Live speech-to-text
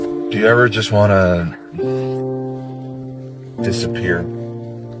Do you ever just want to disappear?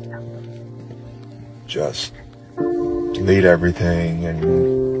 Just delete everything and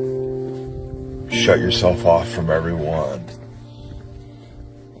shut yourself off from everyone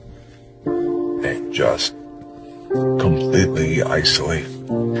and just completely isolate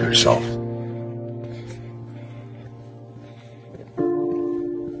yourself.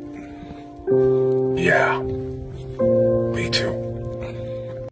 Yeah.